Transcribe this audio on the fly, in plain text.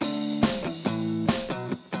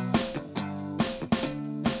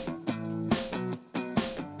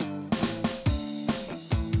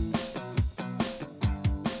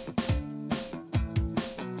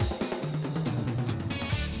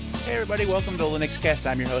everybody, welcome to Linux Cast.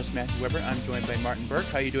 I'm your host, Matthew Weber. I'm joined by Martin Burke.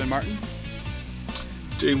 How you doing, Martin?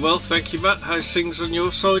 Doing well, thank you, Matt. How's things on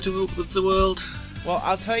your side of the world? Well,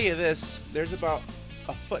 I'll tell you this. There's about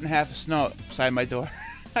 1.5 feet of snow outside my door.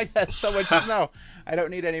 I got so much snow. I don't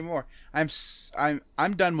need any more. I'm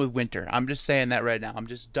done with winter. I'm just saying that right now. I'm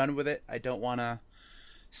just done with it. I don't want to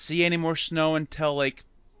see any more snow until like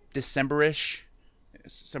December-ish,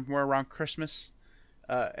 somewhere around Christmas.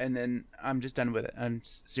 And then I'm just done with it.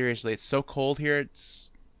 Seriously, it's so cold here.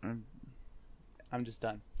 I'm just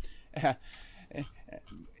done.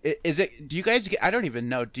 Is it? Do you guys get? I don't even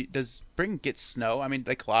know. Does spring get snow? I mean,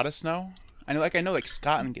 like a lot of snow. I know, like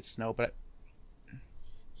Scotland gets snow, but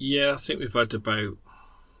Yeah, I think we've had about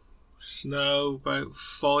snow about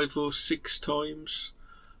 5 or 6 times.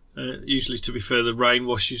 Usually, to be fair, the rain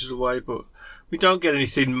washes it away, but we don't get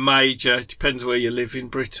anything major. It depends where you live in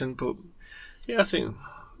Britain, but yeah, I think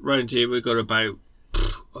round here we've got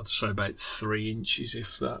I'd say about 3 inches,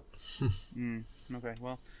 if that. Okay,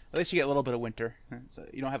 well, at least you get a little bit of winter, so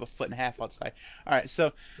you don't have 1.5 feet outside. All right,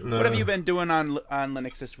 so No. what have you been doing on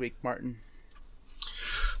Linux this week, Martin?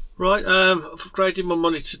 Right, I've upgraded my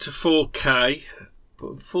monitor to 4K,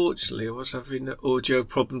 but unfortunately I was having audio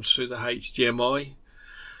problems through the HDMI,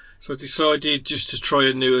 so I decided just to try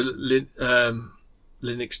a new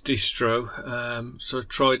Linux distro. So I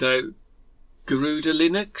tried out Garuda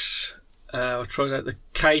Linux. I tried out the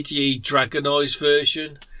KDE Dragonized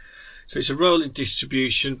version. So it's a rolling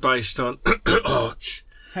distribution based on Arch.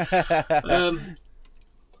 I'm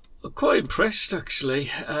quite impressed,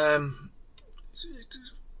 actually.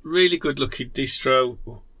 Really good looking distro.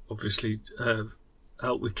 Obviously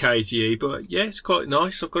helped with KDE, but yeah, it's quite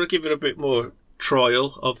nice. I've got to give it a bit more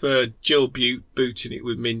trial. I've dual booting it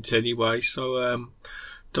with Mint anyway, so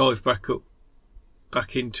dive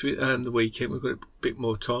back into it the weekend. We've got a bit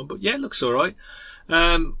more time, but yeah, it looks all right.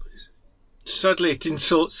 Sadly, it didn't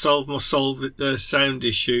solve my sound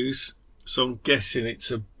issues, so I'm guessing it's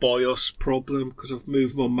a BIOS problem because I've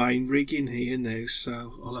moved my main rig in here now,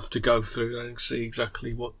 so I'll have to go through that and see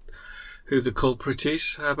exactly who the culprit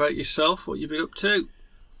is. How about yourself? What you been up to?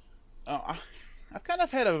 I've kind of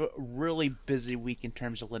had a really busy week in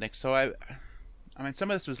terms of Linux. So I mean, some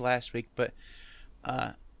of this was last week, but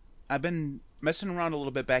I've been messing around a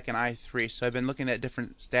little bit back in i3, so I've been looking at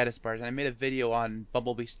different status bars, and I made a video on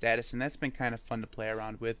Bumblebee status, and that's been kind of fun to play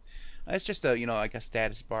around with. It's just like a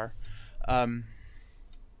status bar.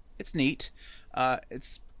 It's neat.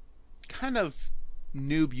 It's kind of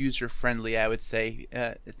noob user friendly, I would say.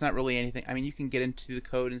 It's not really anything. I mean, you can get into the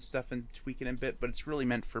code and stuff and tweak it a bit, but it's really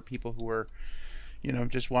meant for people who are,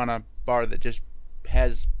 just want a bar that just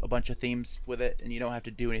has a bunch of themes with it, and you don't have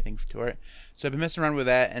to do anything to it. So I've been messing around with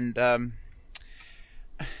that, and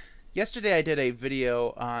yesterday I did a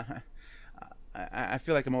video on. I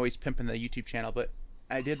feel like I'm always pimping the YouTube channel, but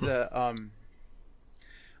I did the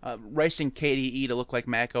racing KDE to look like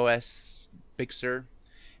Mac OS Big Sur.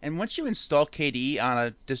 And once you install KDE on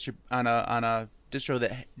a distro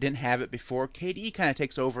that didn't have it before, KDE kind of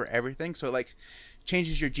takes over everything. So it like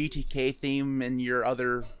changes your GTK theme and your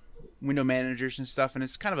other window managers and stuff, and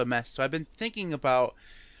it's kind of a mess. So I've been thinking about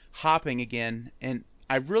hopping again, and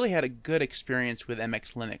I really had a good experience with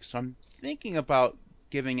MX Linux. So I'm thinking about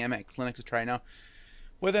giving MX Linux a try now.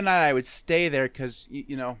 Whether or not I would stay there, because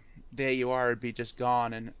the AUR would be just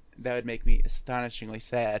gone, and that would make me astonishingly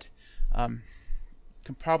sad.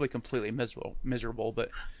 Probably completely miserable, but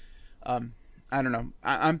I don't know.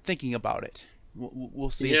 I'm thinking about it. We'll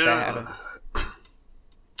see if that happens.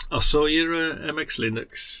 I saw your MX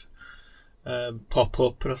Linux pop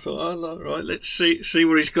up, and I thought, oh, right, let's see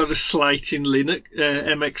where he's got a slate in Linux,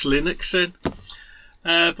 MX Linux then.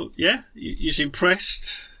 But yeah, you're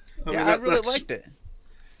impressed. I really liked it.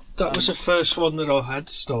 That was the first one that I had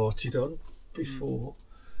started on before.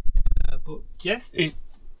 But yeah, it's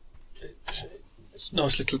a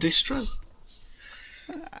nice little distro.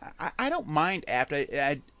 I don't mind apt.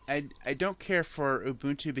 I don't care for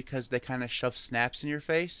Ubuntu because they kind of shove snaps in your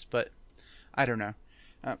face, but I don't know.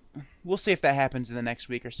 We'll see if that happens in the next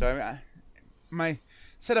week or so. I mean, my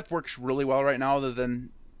setup works really well right now, other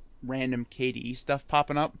than random KDE stuff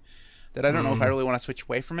popping up that I don't know if I really want to switch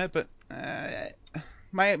away from it, but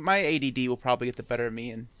my ADD will probably get the better of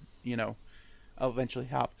me, and I'll eventually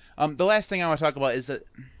hop. The last thing I want to talk about is that,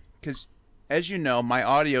 because as you know, my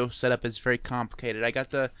audio setup is very complicated. I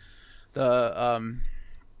got the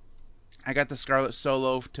Scarlett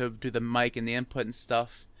Solo to do the mic and the input and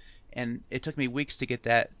stuff, and it took me weeks to get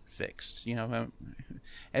that fixed,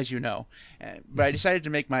 as you know. But I decided to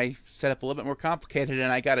make my setup a little bit more complicated,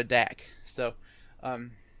 and I got a DAC. So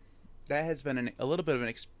that has been a little bit of an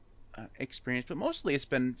experience, but mostly it's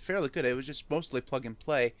been fairly good. It was just mostly plug and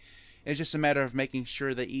play. It's just a matter of making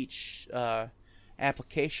sure that each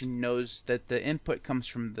application knows that the input comes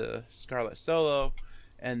from the Scarlett Solo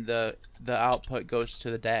and the output goes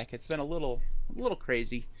to the DAC. It's been a little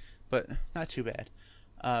crazy, but not too bad.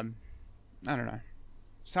 Um, I don't know.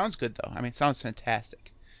 Sounds good though. I mean, sounds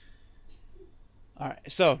fantastic. All right,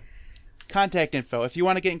 so contact info. If you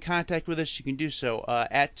want to get in contact with us, you can do so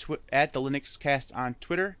at the Linux Cast on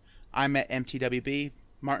Twitter. I'm at MTWB.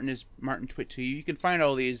 Martin is Martin Twit2. You can find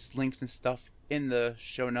all these links and stuff in the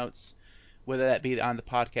show notes, whether that be on the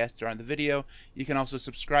podcast or on the video. You can also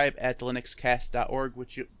subscribe at thelinuxcast.org,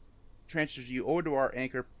 which transfers you over to our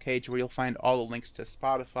Anchor page where you'll find all the links to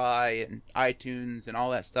Spotify and iTunes and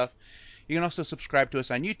all that stuff. You can also subscribe to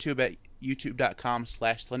us on YouTube at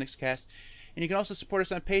youtube.com/linuxcast. And you can also support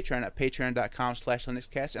us on Patreon at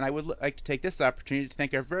patreon.com/linuxcast. And I would like to take this opportunity to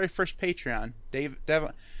thank our very first Patreon,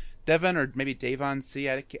 Devon, or maybe Davon C.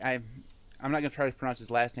 I'm not going to try to pronounce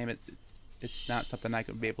his last name. It's not something I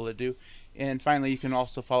could be able to do. And finally, you can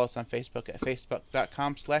also follow us on Facebook at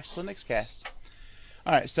facebook.com/linuxcast.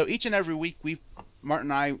 All right, so each and every week,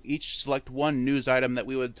 Martin and I each select one news item that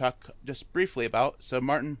we would talk just briefly about. So,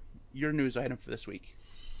 Martin, your news item for this week.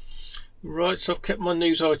 Right, so I've kept my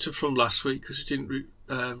news item from last week because we didn't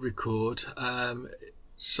record.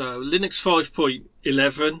 So Linux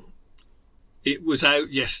 5.11, it was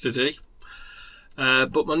out yesterday.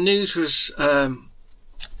 But my news was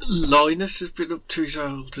Linus has been up to his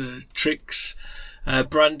old tricks,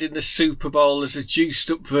 branding the Super Bowl as a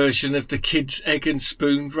juiced up version of the kids' egg and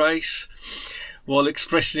spoon race, while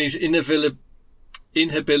expressing his inability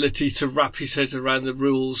to wrap his head around the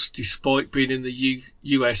rules despite being in the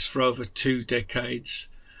US for over 2 decades.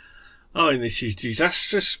 I mean, this is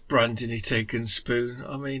disastrous, branding it egg and spoon.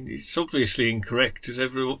 I mean, it's obviously incorrect, as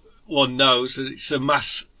everyone knows that it's a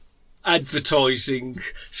mass advertising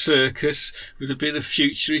circus with a bit of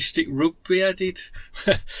futuristic rugby added.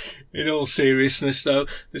 In all seriousness, though,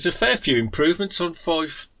 there's a fair few improvements on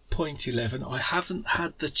 5.11. I haven't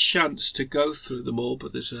had the chance to go through them all,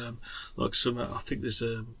 but there's like some, I think there's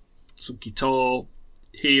some Guitar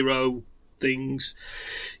Hero things.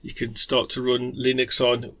 You can start to run Linux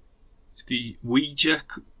on the Ouija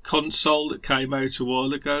console that came out a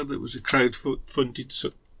while ago. That was a crowd-funded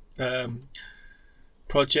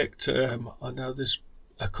project. I know there's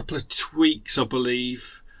a couple of tweaks, I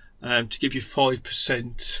believe, to give you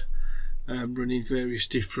 5% running various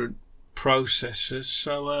different processors.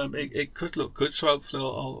 So it could look good. So hopefully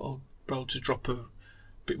I'll be able to drop a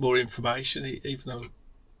bit more information, even though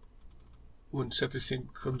once everything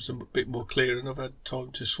comes a bit more clear and I've had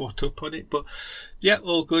time to swat up on it. But yeah,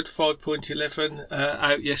 all good. 5.11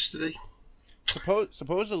 out yesterday.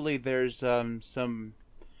 Supposedly there's some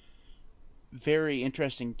very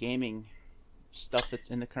interesting gaming stuff that's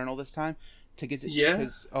in the kernel this time Yeah.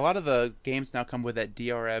 because a lot of the games now come with that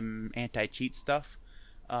DRM anti-cheat stuff.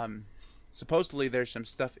 Supposedly there's some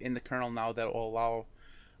stuff in the kernel now that will allow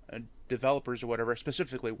developers or whatever,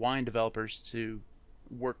 specifically wine developers, to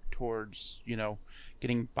work towards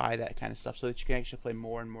getting by that kind of stuff so that you can actually play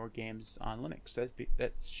more and more games on Linux.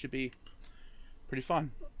 That should be pretty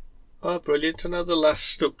fun. Oh, brilliant. I know the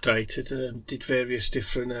last update it did various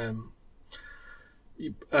different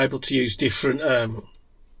able to use different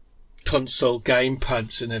console game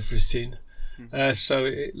pads and everything. Mm-hmm. So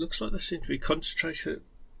it looks like they seem to be concentrating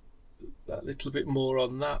a little bit more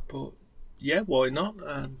on that. But yeah, why not?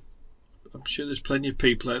 I'm sure there's plenty of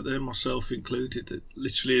people out there, myself included, that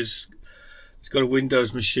literally has got a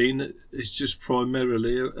Windows machine that is just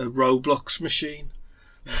primarily a Roblox machine.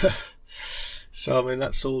 Mm-hmm. So I mean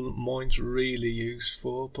that's all that mine's really used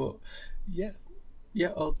for. But yeah,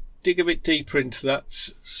 I'll dig a bit deeper into that.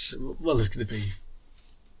 Well, there's going to be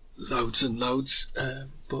loads and loads,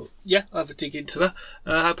 but yeah, I'll have a dig into that.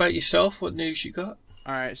 How about yourself? What news you got?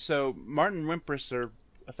 All right, so Martin Wimpress, or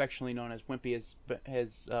affectionately known as Wimpy,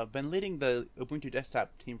 has been leading the Ubuntu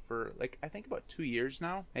desktop team for I think about 2 years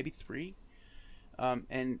now, maybe 3.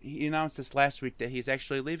 And he announced this last week that he's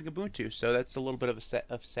actually leaving Ubuntu, so that's a little bit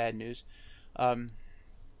of sad news. Um,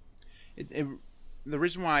 the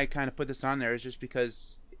reason why I kind of put this on there is just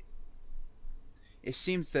because it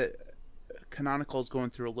seems that Canonical is going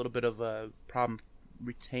through a little bit of a problem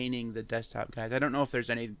retaining the desktop guys. I don't know if there's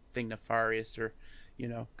anything nefarious or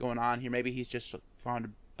going on here. Maybe he's just found a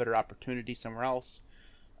better opportunity somewhere else.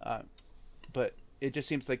 But it just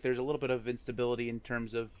seems like there's a little bit of instability in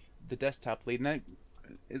terms of the desktop lead, and that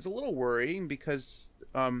is a little worrying because,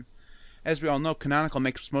 as we all know, Canonical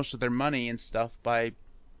makes most of their money and stuff by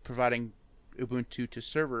providing Ubuntu to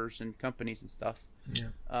servers and companies and stuff. Yeah.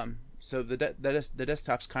 So the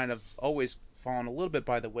desktop's kind of always fallen a little bit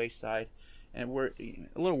by the wayside, and we're a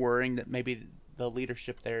little worrying that maybe the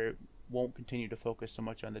leadership there won't continue to focus so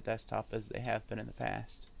much on the desktop as they have been in the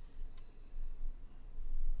past.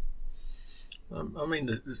 I mean,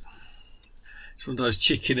 it's one of those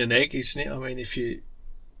chicken and egg, isn't it? I mean, if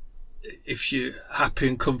you're happy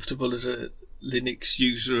and comfortable as a Linux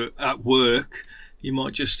user at work, you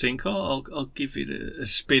might just think, oh, I'll give it a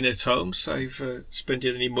spin at home, save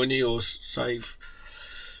spending any money or save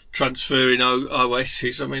transferring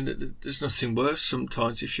OSs. I mean, there's nothing worse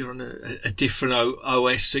sometimes if you're on a different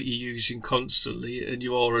OS that you're using constantly and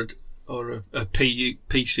you are a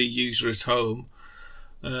PC user at home.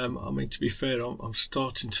 I mean, to be fair, I'm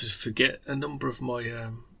starting to forget a number of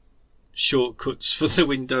my shortcuts for the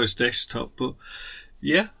Windows desktop. But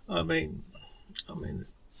yeah, I mean,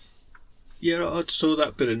 yeah, I saw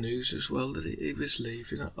that bit of news as well that he was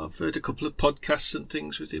leaving. I've heard a couple of podcasts and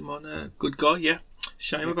things with him on. Good guy, yeah.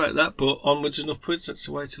 Shame Yeah. about that, but onwards and upwards. That's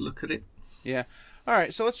the way to look at it. Yeah. All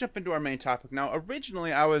right, so let's jump into our main topic. Now,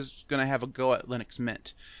 originally I was going to have a go at Linux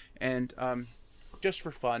Mint, and just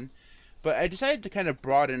for fun, but I decided to kind of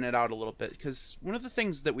broaden it out a little bit because one of the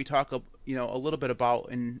things that we talk, a little bit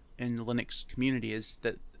about in the Linux community is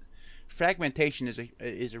that fragmentation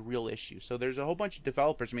is a real issue. So there's a whole bunch of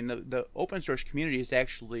developers. I mean, the open source community is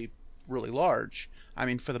actually really large. I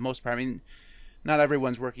mean, for the most part. I mean, not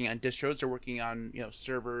everyone's working on distros. They're working on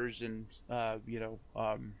servers and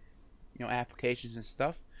applications and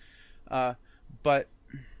stuff. Uh, but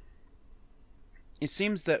it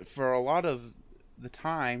seems that for a lot of the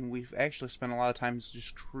time, we've actually spent a lot of time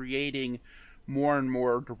just creating more and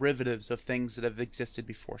more derivatives of things that have existed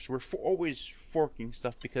before. So we're always forking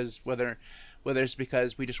stuff because whether it's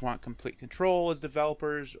because we just want complete control as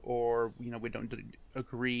developers, or we don't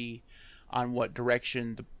agree on what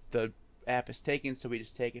direction the app is taking, so we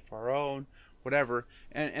just take it for our own, whatever.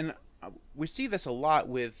 And we see this a lot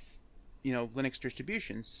with Linux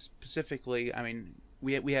distributions. Specifically, I mean,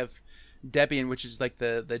 we have Debian, which is like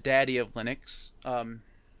the daddy of Linux,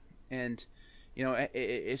 and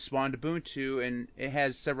it spawned Ubuntu, and it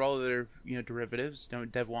has several other derivatives,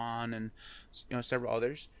 Devuan and several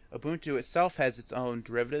others. Ubuntu itself has its own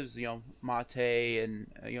derivatives, Mate and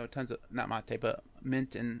tons of, not Mate, but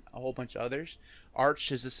Mint and a whole bunch of others.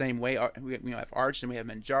 Arch is the same way. We have Arch, and we have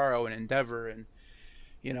Manjaro and Endeavor and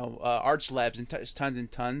Arch Labs and tons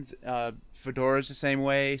and tons. Fedora is the same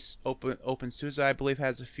way. OpenSUSE, I believe,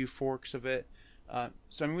 has a few forks of it.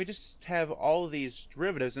 So I mean, we just have all of these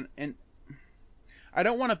derivatives, and I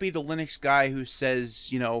don't want to be the Linux guy who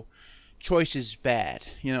says, choice is bad,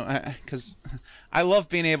 because I love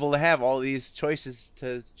being able to have all these choices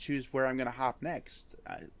to choose where I'm going to hop next.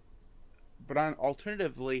 But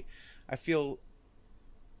alternatively, I feel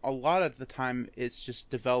a lot of the time it's just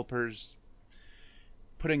developers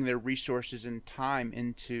putting their resources and time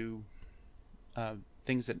into uh,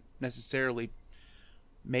 things that necessarily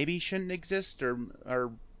maybe shouldn't exist,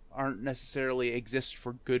 or aren't necessarily exist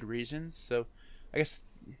for good reasons. So I guess,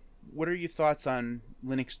 what are your thoughts on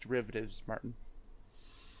Linux derivatives, Martin?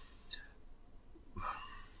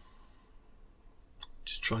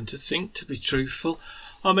 Just trying to think, to be truthful.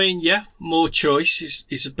 I mean, yeah, more choice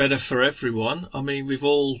is better for everyone. I mean, we've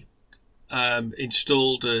all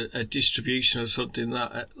installed a distribution or something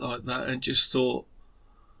like that and just thought,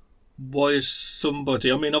 why is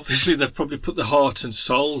somebody, I mean, obviously they've probably put the heart and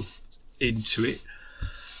soul into it,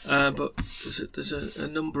 but there's a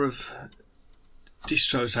number of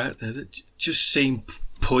distros out there that just seem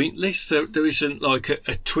pointless. There isn't like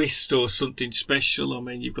a twist or something special. I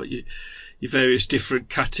mean, you've got your various different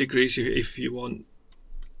categories. If you want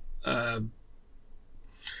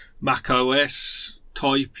Mac OS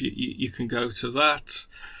type, you can go to that.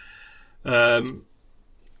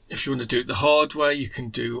 If you want to do it the hard way, you can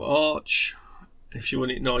do Arch. If you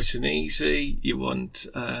want it nice and easy, you want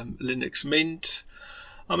Linux Mint.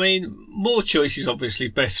 I mean, more choice is obviously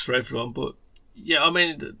best for everyone, but yeah, I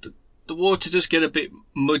mean, the water does get a bit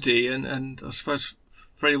muddy, and I suppose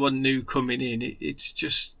for anyone new coming in, it's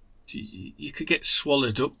just, you could get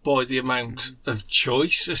swallowed up by the amount of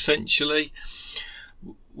choice, essentially.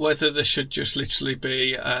 Whether there should just literally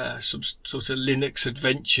be some sort of Linux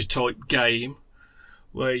adventure type game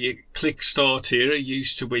where you click start here, are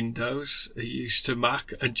used to Windows, are used to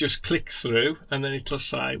Mac, and just click through, and then it'll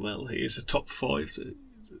say, well, here's a top 5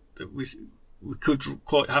 that we could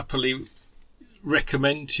quite happily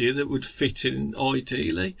recommend to you that would fit in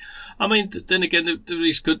ideally. I mean, then again, there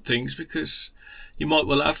is good things, because you might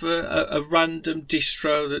well have a random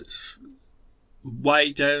distro that's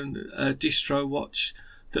way down a distro watch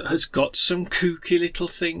that has got some kooky little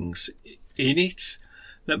things in it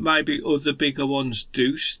that maybe other bigger ones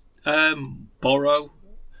do borrow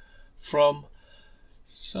from.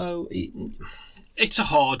 So it's a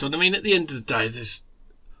hard one. I mean, at the end of the day, there's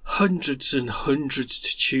hundreds and hundreds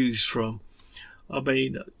to choose from. I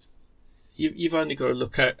mean, you've only got to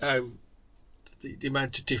look at how the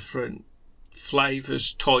amount of different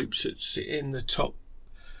flavours, types that sit in the top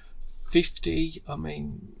 50. I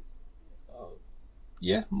mean,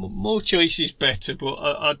 yeah, more choice is better, but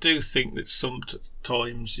I do think that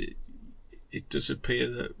sometimes it does appear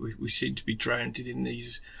that we seem to be drowned in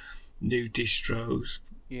these new distros.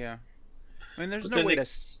 Yeah. I mean, But then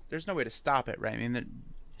there's no way to stop it, right? I mean, the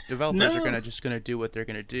developers are no, gonna do what they're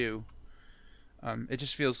gonna do. It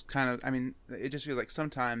just feels kind of. I mean, it just feels like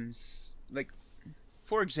sometimes, like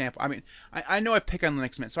for example, I mean, I know I pick on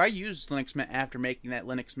Linux Mint, so I used Linux Mint after making that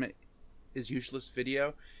Linux Mint is useless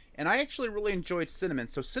video, and I actually really enjoyed Cinnamon.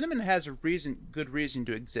 So Cinnamon has a good reason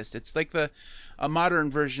to exist. It's like a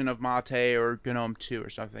modern version of Mate or GNOME 2 or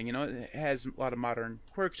something. You know, it has a lot of modern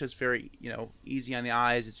quirks. It's very, easy on the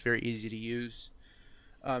eyes. It's very easy to use.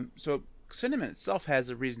 So Cinnamon itself has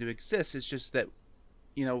a reason to exist. It's just that,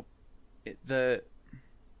 you know, it, the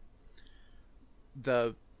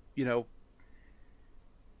you know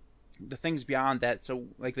the things beyond that. So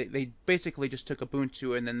like they basically just took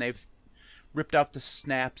Ubuntu and then they've ripped out the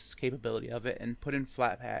snaps capability of it and put in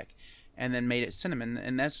Flatpak and then made it Cinnamon,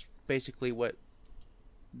 and that's basically what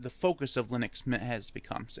the focus of Linux Mint has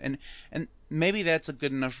become. And maybe that's a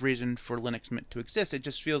good enough reason for Linux Mint to exist. It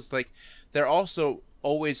just feels like they're also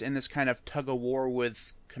always in this kind of tug of war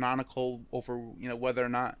with Canonical over whether or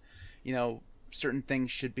not certain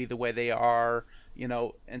things should be the way they are,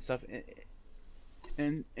 and stuff.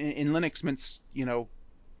 And in Linux Mint's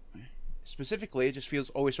specifically, it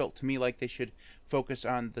just always felt to me like they should focus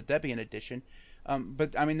on the Debian edition.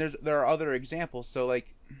 But I mean, there are other examples. So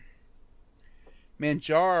like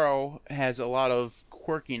Manjaro has a lot of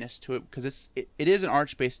quirkiness to it because it is an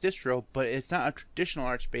Arch-based distro, but it's not a traditional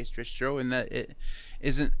Arch-based distro in that it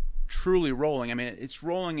isn't truly rolling. I mean, it's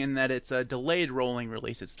rolling in that it's a delayed rolling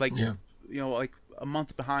release. It's like yeah, like a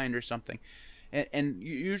month behind or something. And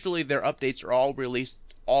usually their updates are all released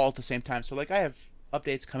all at the same time. So like I have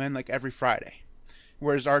updates come in like every Friday,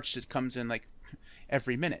 whereas Arch it comes in like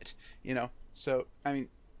every minute. So I mean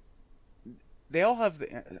they all have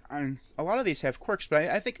I mean, a lot of these have quirks, but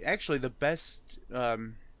I think actually the best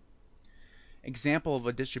example of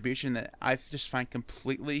a distribution that I just find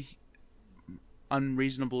completely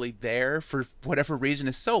unreasonably there for whatever reason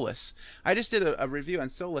is Solus. I just did a review on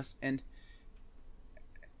Solus, and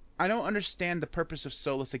I don't understand the purpose of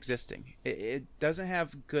Solus existing. It doesn't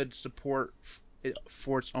have good support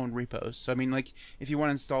for its own repos. So I mean, like if you want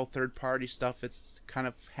to install third-party stuff, it's kind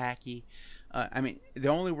of hacky. I mean, the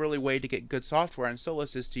only really way to get good software on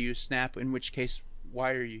Solus is to use Snap. In which case,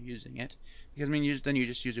 why are you using it? Because I mean, then you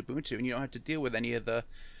just use Ubuntu, and you don't have to deal with any of the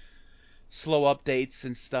slow updates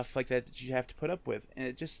and stuff like that that you have to put up with. And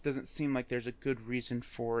it just doesn't seem like there's a good reason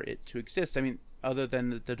for it to exist. I mean, other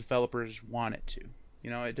than the developers want it to.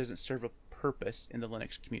 It doesn't serve a purpose in the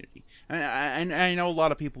Linux community. I mean, I know a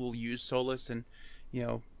lot of people will use Solus, and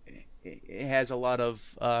it has a lot of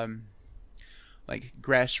like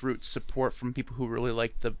grassroots support from people who really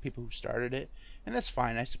like the people who started it, and that's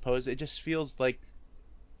fine, I suppose. It just feels like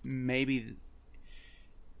maybe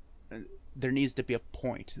there needs to be a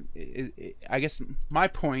point. I guess my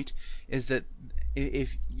point is that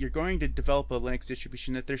if you're going to develop a Linux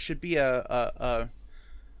distribution, that there should be a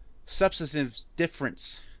substantive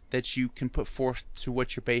difference that you can put forth to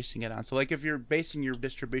what you're basing it on. So like if you're basing your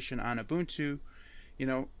distribution on Ubuntu, you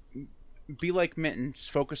know, be like Mint and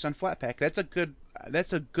just focus on Flatpak. That's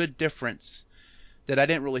a good difference that I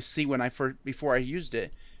didn't really see when I first before I used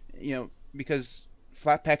it, because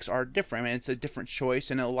Flatpaks are different. I mean, it's a different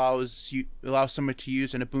choice, and it allows somebody to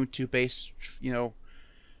use an Ubuntu based,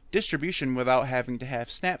 distribution without having to have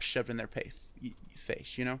snaps shoved in their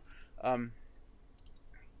face. Um,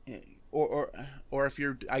 or or if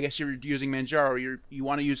I guess you're using Manjaro, you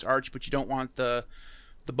want to use Arch, but you don't want the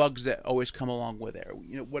bugs that always come along with it,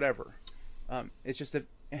 whatever. It's just that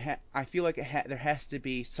I feel like there has to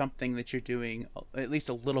be something that you're doing at least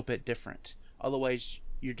a little bit different. Otherwise,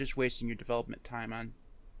 you're just wasting your development time on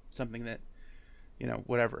something that,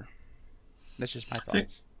 whatever. That's just my I think,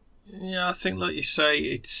 thoughts. yeah, I think like you say,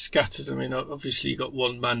 it's scattered. I mean, obviously you got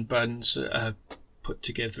one man bands that put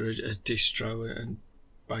together a distro and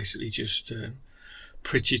basically just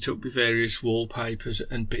pretty it up with various wallpapers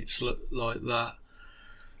and bits like that.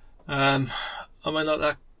 Um, I mean,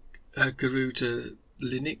 like that Garuda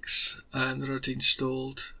Linux that I'd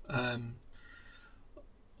installed.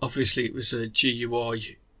 Obviously, it was a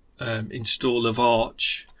GUI install of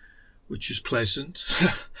Arch, which was pleasant.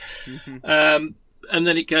 Hmm. And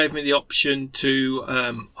then it gave me the option to,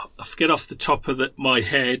 I forget off the top of my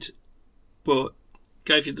head, but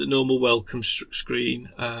gave you the normal welcome screen,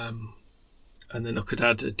 and then I could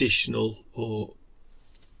add additional or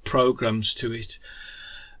programs to it,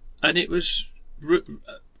 and it was a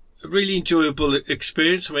really enjoyable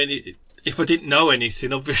experience. I mean, if I didn't know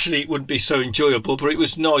anything, obviously it wouldn't be so enjoyable, but it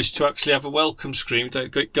was nice to actually have a welcome screen.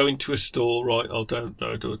 Go into a store, right? I'll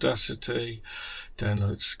download Audacity,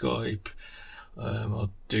 download Skype, I'll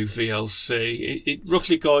do VLC. It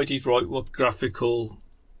roughly guided, right, what graphical,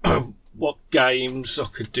 what games I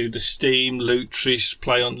could do, the Steam, Lutris,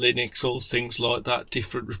 play on Linux, all things like that,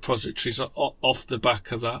 different repositories off the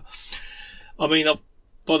back of that. I mean,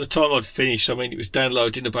 by the time I'd finished, I mean, it was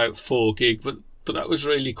downloading about 4 gig, but that was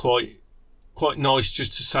really quite nice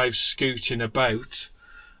just to save scooting about.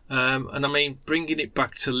 And I mean, bringing it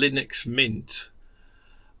back to Linux Mint,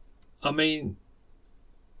 I mean,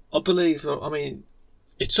 I mean,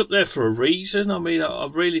 it's up there for a reason. I mean, I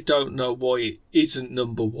really don't know why it isn't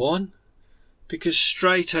number one, because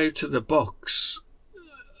straight out of the box,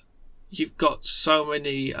 you've got so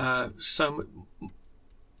many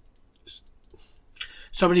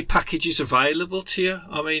packages available to you.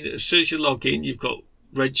 I mean, as soon as you log in, you've got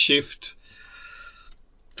Redshift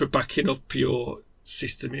for backing up your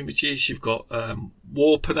system images. You've got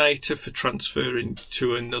Warpinator for transferring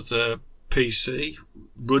to another PC,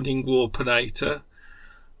 running Warpinator.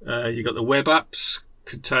 You've got the web apps,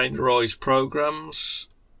 containerized programs.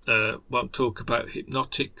 Won't talk about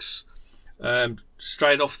Hypnotics.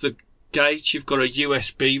 Straight off the gate, you've got a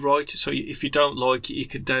USB writer, so if you don't like it, you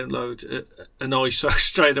can download an ISO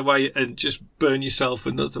straight away and just burn yourself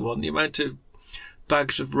another one. The amount of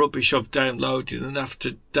bags of rubbish I've downloaded and have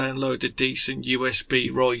to download a decent USB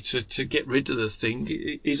writer to get rid of the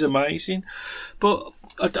thing is amazing. But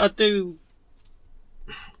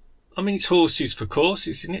I mean, it's horses for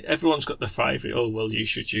courses, isn't it? Everyone's got their favourite. Oh, well, you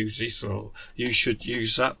should use this or you should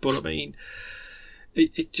use that. But I mean,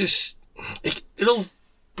 it all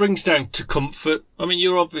brings down to comfort. I mean,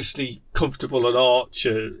 you're obviously comfortable on Arch,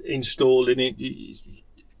 installing it. You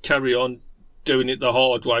carry on doing it the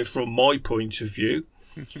hard way from my point of view.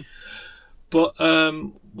 But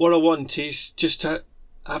what I want is just to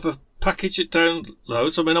have a package that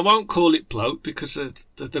downloads. I mean, I won't call it bloat because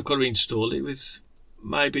they've got to install it with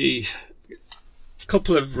maybe a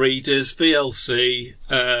couple of readers, VLC,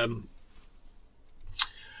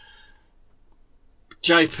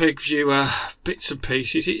 JPEG viewer, bits and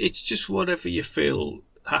pieces. It's just whatever you feel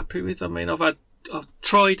happy with. I mean, I've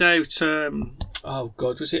tried out,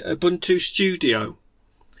 was it Ubuntu Studio?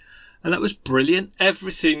 And that was brilliant.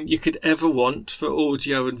 Everything you could ever want for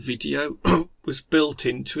audio and video was built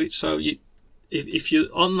into it. So if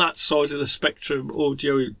you're on that side of the spectrum,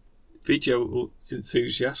 audio, video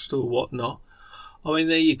enthusiast or whatnot, I mean,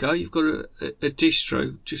 there you go. You've got a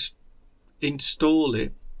distro. Just install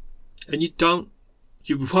it, and you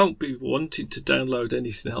won't be wanting to download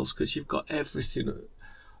anything else because you've got everything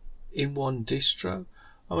in one distro.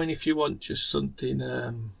 I mean, if you want just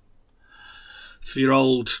something for your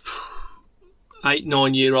old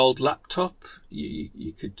 8-9-year-old laptop,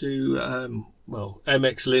 you could do MX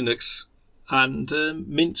Linux, and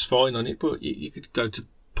Mint's fine on it, but you could go to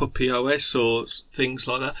Puppy OS or things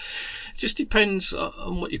like that. It just depends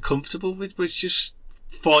on what you're comfortable with, but it's just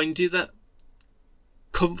finding that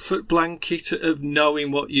comfort blanket of knowing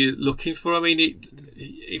what you're looking for. I mean,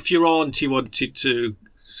 if your auntie wanted to,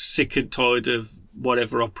 sick and tired of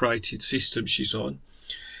whatever operating system she's on,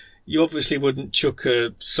 you obviously wouldn't chuck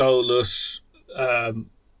a Solus,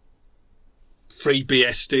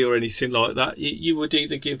 FreeBSD or anything like that. You would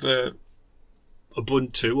either give a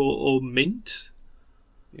Ubuntu or Mint.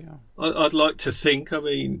 Yeah. I'd like to think. I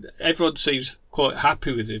mean, everyone seems quite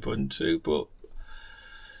happy with Ubuntu, but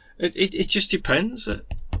it just depends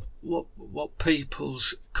what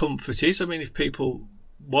people's comfort is. I mean, if people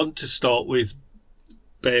want to start with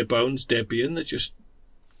bare bones Debian, they just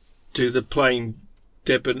do the plain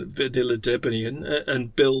vanilla Debian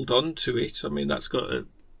and build onto it. I mean,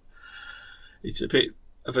 it's a bit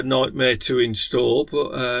of a nightmare to install,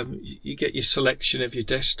 but you get your selection of your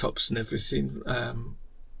desktops and everything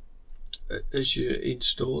as you're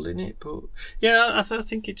installing it. But yeah, I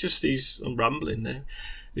think it just is. I'm rambling now.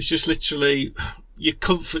 It's just literally your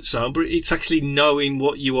comfort zone, but it's actually knowing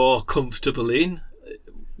what you are comfortable in,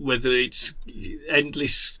 whether it's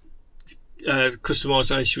endless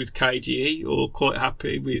customization with KDE or quite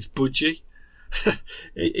happy with Budgie.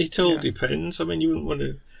 It all depends. I mean, you wouldn't want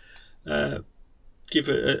to give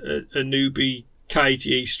a newbie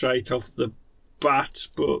KDE straight off the bat,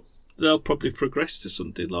 but they'll probably progress to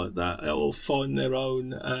something like that, or find their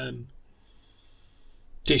own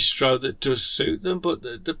distro that does suit them. But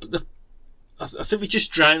I think we're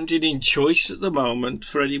just drowning in choice at the moment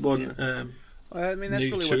for anyone Yeah. Well, I mean,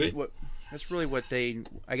 new to it. that's really what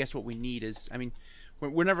I guess what we need is, I mean,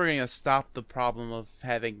 we're never going to stop the problem of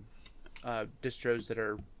having distros that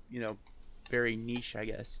are, very niche, I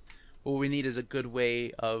guess. What we need is a good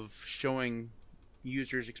way of showing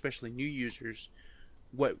users, especially new users,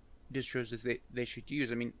 what distros that they should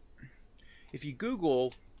use. I mean, if you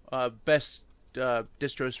Google best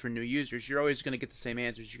distros for new users, you're always going to get the same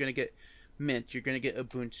answers. You're going to get Mint, you're going to get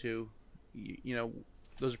Ubuntu.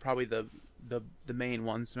 Those are probably the main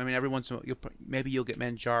ones. I mean, every once in a while, maybe you'll get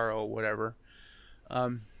Manjaro or whatever.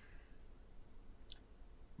 Um,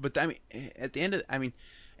 but I mean, at the end of, I mean,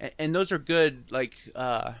 and those are good, like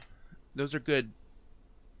those are good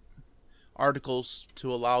articles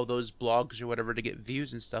to allow those blogs or whatever to get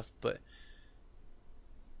views and stuff. But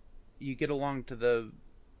you get along to the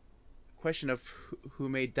question of who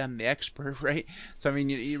made them the expert, right? So I mean,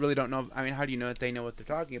 you really don't know. I mean, how do you know that they know what they're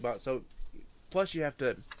talking about? So plus you have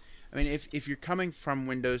to. I mean, if you're coming from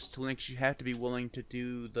Windows to Linux, you have to be willing to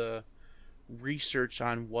do the research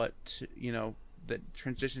on what the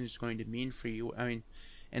transition is going to mean for you. I mean,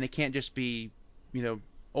 and it can't just be,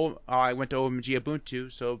 oh, I went to OMG Ubuntu,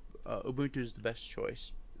 so Ubuntu is the best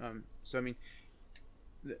choice. So I mean,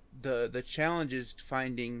 the challenge is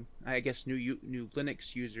finding, I guess, new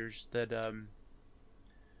Linux users that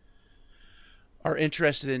are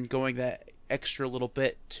interested in going that extra little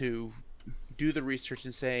bit to do the research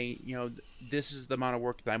and say, this is the amount of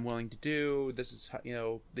work that I'm willing to do. This is how,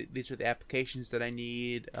 these are the applications that I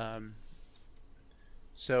need.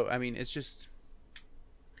 So I mean, it's just,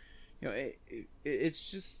 it's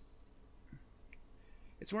just,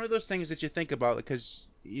 it's one of those things that you think about because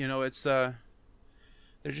it's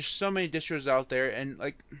there's just so many distros out there, and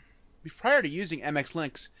like prior to using MX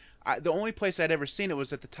Linux, the only place I'd ever seen it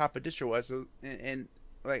was at the top of DistroWise, and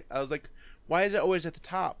like I was like, why is it always at the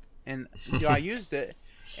top? And I used it,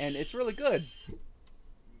 and it's really good,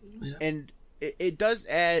 Yeah. and it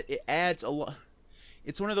adds a lot.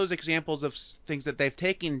 It's one of those examples of things that they've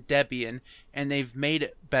taken Debian and they've made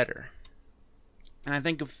it better. And I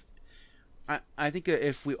think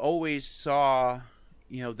if we always saw,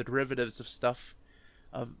 the derivatives of stuff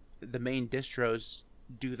of the main distros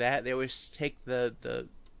do that, they always take the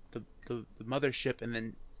mothership and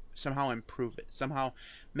then somehow improve it, somehow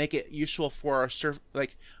make it useful for our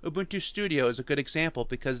like Ubuntu Studio is a good example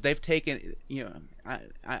because they've taken,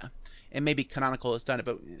 and maybe Canonical has done it,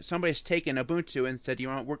 but somebody's taken Ubuntu and said,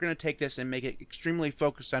 we're going to take this and make it extremely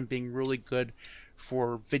focused on being really good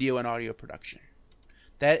for video and audio production.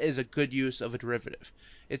 That is a good use of a derivative.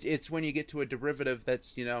 It's when you get to a derivative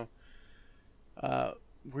that's, uh,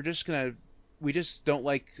 we just don't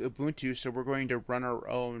like Ubuntu, so we're going to run our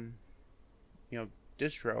own,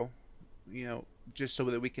 distro, just so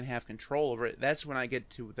that we can have control over it. That's when I get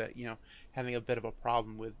to that, having a bit of a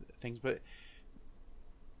problem with things. But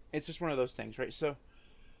it's just one of those things, right? So,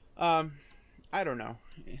 um, I don't know.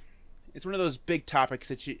 It's one of those big topics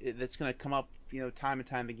that's going to come up, time and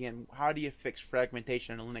time again. How do you fix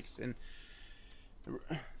fragmentation in Linux? And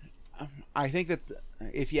I think that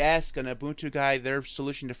if you ask an Ubuntu guy, their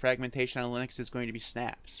solution to fragmentation on Linux is going to be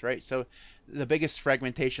snaps, right? So the biggest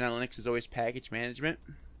fragmentation on Linux is always package management,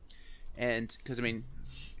 and because I mean,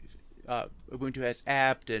 Ubuntu has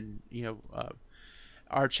apt, and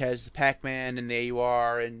Arch has the Pacman and the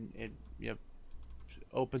AUR, and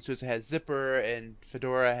OpenSUSE has Zipper, and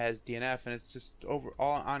Fedora has DNF, and it's just over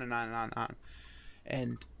all on and on and on and on.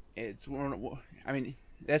 And it's I mean,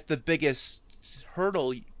 that's the biggest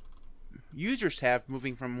hurdle users have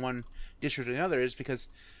moving from one distro to another is because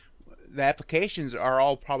the applications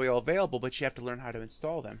are probably all available, but you have to learn how to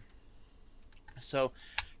install them. So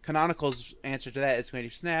Canonical's answer to that is going to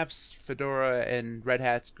be Snaps. Fedora and Red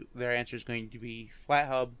Hat's their answer is going to be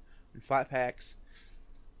FlatHub and Flatpaks.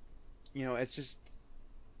 It's just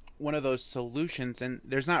one of those solutions, and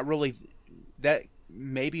there's not really that.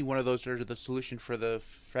 Maybe one of those are the solution for the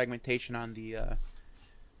fragmentation on the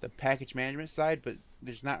package management side, but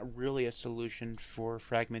there's not really a solution for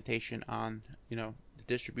fragmentation on the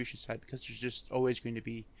distribution side because there's just always going to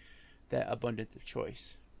be that abundance of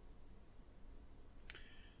choice.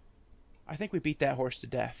 I think we beat that horse to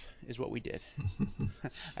death, is what we did.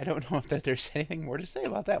 I don't know if there's anything more to say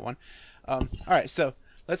about that one. All right, so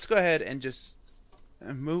let's go ahead and just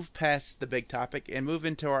move past the big topic and move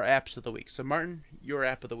into our apps of the week. So, Martin, your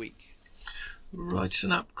app of the week. Right, it's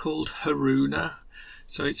an app called Haruna.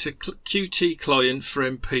 So it's a Qt client for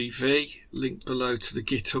MPV, linked below to the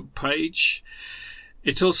GitHub page.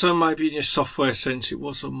 It's also maybe in your software sense. It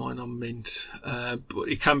was on mine on Mint, but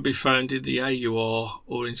it can be found in the AUR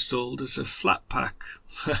or installed as a flat pack.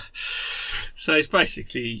 So it's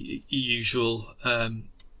basically your usual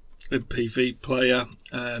MPV player.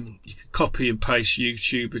 You can copy and paste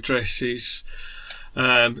YouTube addresses.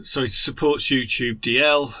 So it supports YouTube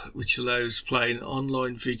DL, which allows playing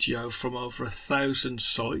online video from over 1,000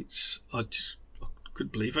 sites. I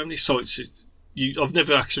couldn't believe how many sites I've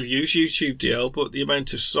never actually used YouTube DL, but the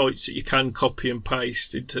amount of sites that you can copy and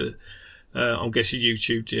paste into, I'm guessing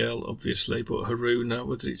YouTube DL, obviously, but Haruna,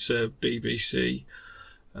 whether it's BBC,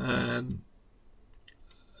 and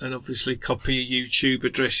obviously copy your YouTube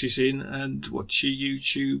addresses in and watch your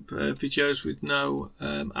YouTube videos with no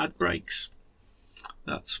ad breaks.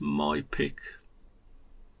 That's my pick.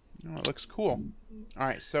 Oh, it looks cool. All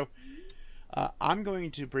right, so I'm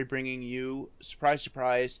going to be bringing you, surprise,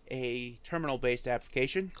 surprise, a terminal-based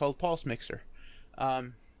application called Pulse Mixer.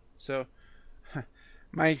 So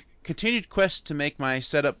my continued quest to make my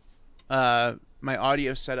setup, my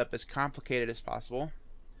audio setup as complicated as possible,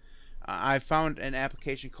 I found an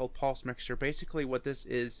application called Pulse Mixer. Basically, what this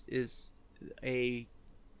is a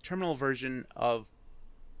terminal version of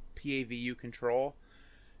PAVU control.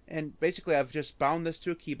 And basically, I've just bound this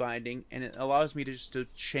to a key binding, and it allows me to just to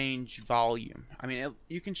change volume. I mean,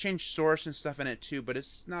 you can change source and stuff in it too, but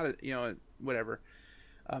it's not whatever.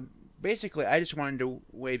 Basically, I just wanted to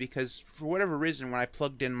way because for whatever reason, when I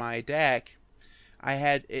plugged in my DAC,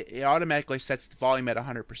 it automatically sets the volume at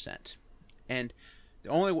 100%, and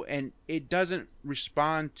and it doesn't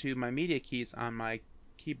respond to my media keys on my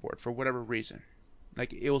keyboard for whatever reason.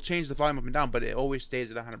 Like it will change the volume up and down, but it always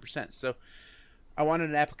stays at 100%. So I wanted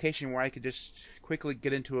an application where I could just quickly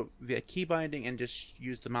get into via key binding and just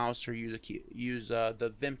use the mouse or use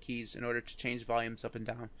the Vim keys in order to change volumes up and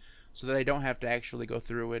down, so that I don't have to actually go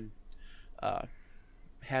through and uh,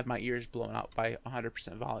 have my ears blown out by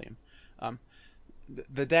 100% volume. Um,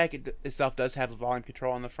 the DAC itself does have a volume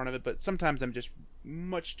control on the front of it, but sometimes I'm just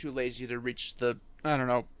much too lazy to reach the, I don't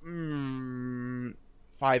know,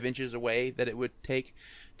 5 inches away that it would take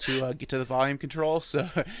to get to the volume control. So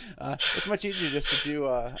it's much easier just to do,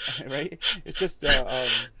 right? It's just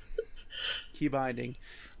key binding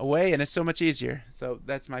away, and it's so much easier. So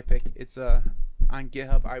that's my pick. It's on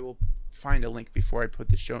GitHub. I will find a link before I put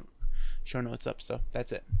the show notes up. So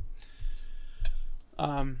that's it.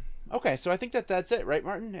 Okay, so I think that's it, right,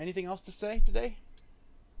 Martin? Anything else to say today?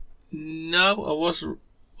 No, I was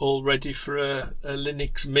all ready for a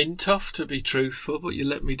Linux Mint off, to be truthful, but you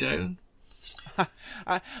let me down.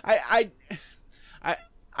 I I I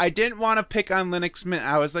I didn't want to pick on Linux Mint.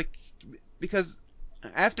 I was like, because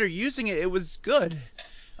after using it, it was good.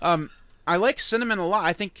 I like Cinnamon a lot.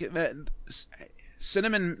 I think that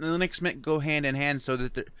Cinnamon and Linux Mint go hand in hand. So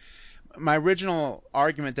that my original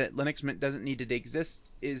argument that Linux Mint doesn't need to exist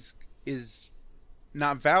is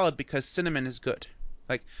not valid because Cinnamon is good.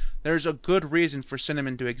 Like there's a good reason for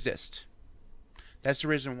Cinnamon to exist. That's the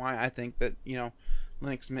reason why I think that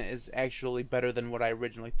Linux Mint is actually better than what I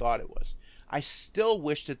originally thought it was. I still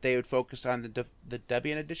wish that they would focus on the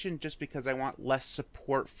Debian edition just because I want less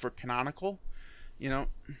support for Canonical. You know,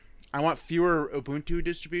 I want fewer Ubuntu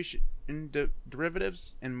distribution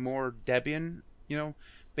derivatives and more Debian,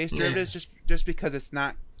 based Yeah. derivatives just because it's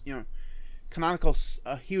not, Canonical's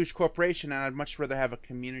a huge corporation and I'd much rather have a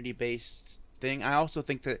community based thing. I also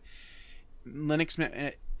think that Linux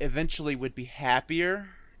Mint eventually would be happier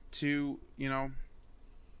to,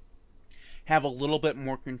 have a little bit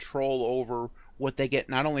more control over what they get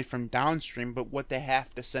not only from downstream but what they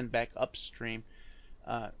have to send back upstream.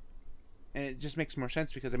 Uh, and it just makes more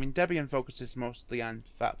sense because I mean Debian focuses mostly on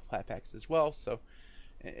Flatpaks as well, so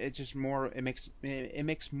it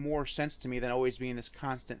makes more sense to me than always being this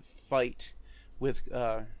constant fight with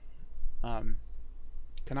um,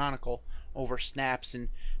 Canonical over snaps and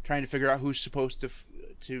trying to figure out who's supposed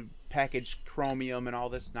to package Chromium and all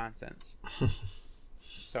this nonsense.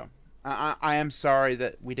 So I am sorry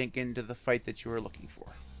that we didn't get into the fight that you were looking for.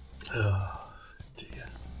 Oh dear.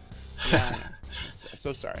 Yeah, I know.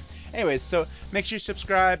 So sorry. Anyways, so make sure you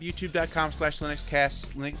subscribe, youtube.com/linuxcast,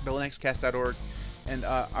 thelinuxcast.org. And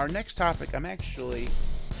our next topic,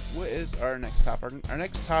 what is our next topic? Our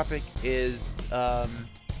next topic is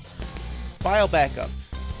file backup.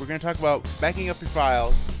 We're going to talk about backing up your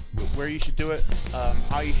files, where you should do it,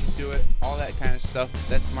 how you should do it, all that kind of stuff.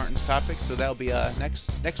 That's Martin's topic, so that'll be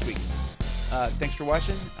next week. Thanks for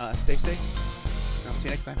watching. Stay safe. And I'll see you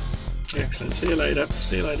next time. Excellent. See you later.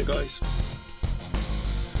 See you later, guys.